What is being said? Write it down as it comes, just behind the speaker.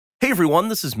Hey everyone,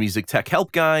 this is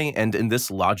MusicTechHelpGuy, and in this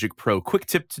Logic Pro quick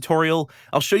tip tutorial,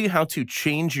 I'll show you how to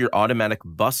change your automatic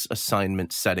bus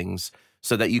assignment settings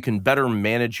so that you can better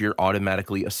manage your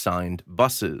automatically assigned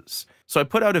buses. So I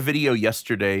put out a video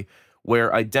yesterday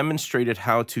where I demonstrated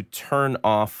how to turn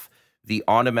off the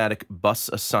automatic bus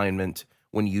assignment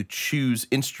when you choose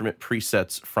instrument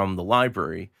presets from the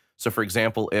library. So for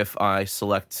example, if I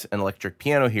select an electric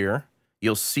piano here,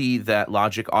 you'll see that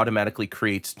Logic automatically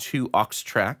creates two aux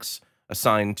tracks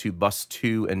assigned to bus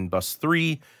 2 and bus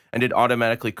 3, and it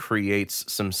automatically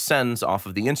creates some sends off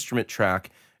of the instrument track.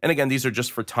 And again, these are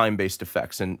just for time-based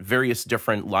effects, and various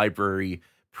different library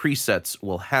presets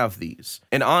will have these.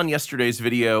 And on yesterday's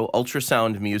video,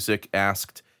 Ultrasound Music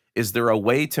asked, is there a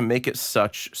way to make it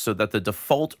such so that the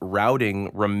default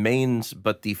routing remains,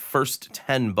 but the first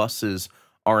 10 buses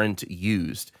aren't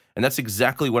used? And that's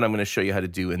exactly what I'm going to show you how to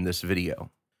do in this video.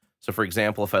 So for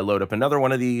example, if I load up another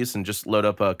one of these and just load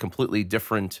up a completely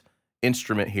different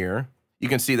instrument here, you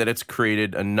can see that it's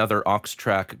created another aux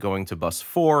track going to bus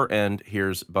 4, and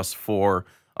here's bus 4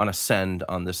 on a send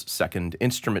on this second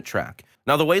instrument track.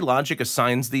 Now the way Logic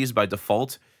assigns these by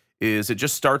default is it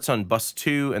just starts on bus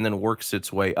 2 and then works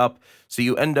its way up. So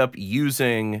you end up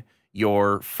using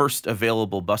your first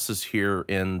available buses here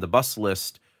in the bus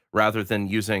list rather than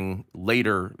using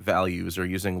later values or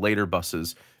using later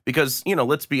buses. Because, you know,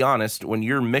 let's be honest, when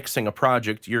you're mixing a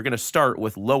project, you're going to start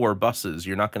with lower buses.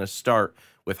 You're not going to start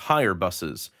with higher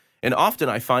buses. And often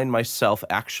I find myself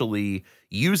actually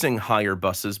using higher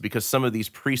buses because some of these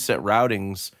preset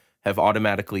routings have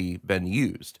automatically been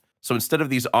used. So instead of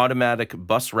these automatic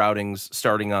bus routings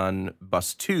starting on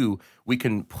bus 2, we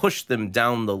can push them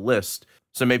down the list.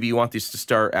 So maybe you want these to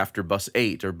start after bus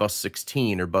 8 or bus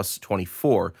 16 or bus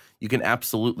 24. You can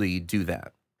absolutely do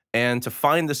that. And to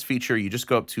find this feature, you just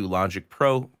go up to Logic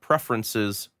Pro,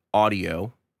 Preferences,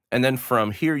 Audio. And then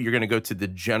from here, you're going to go to the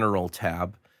General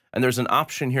tab. And there's an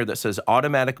option here that says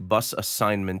Automatic Bus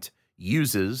Assignment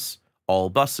uses all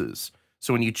buses.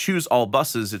 So when you choose all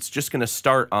buses, it's just going to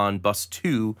start on bus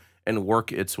 2 and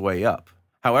work its way up.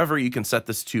 However, you can set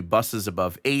this to buses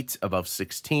above 8, above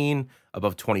 16,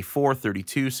 above 24,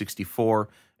 32, 64,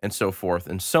 and so forth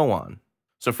and so on.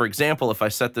 So for example, if I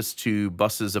set this to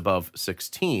buses above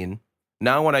 16,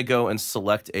 now when I go and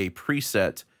select a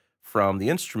preset from the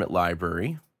instrument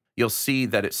library, you'll see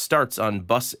that it starts on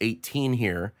bus 18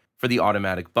 here for the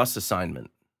automatic bus assignment.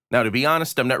 Now, to be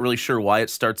honest, I'm not really sure why it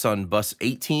starts on bus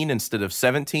 18 instead of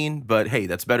 17, but hey,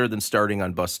 that's better than starting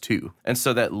on bus 2. And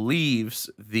so that leaves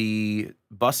the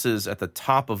buses at the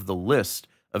top of the list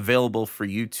available for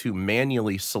you to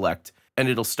manually select, and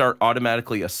it'll start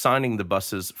automatically assigning the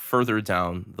buses further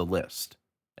down the list.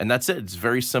 And that's it. It's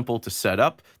very simple to set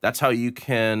up. That's how you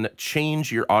can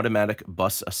change your automatic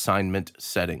bus assignment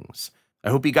settings.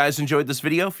 I hope you guys enjoyed this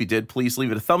video. If you did, please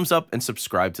leave it a thumbs up and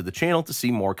subscribe to the channel to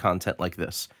see more content like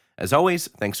this. As always,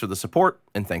 thanks for the support,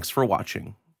 and thanks for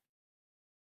watching.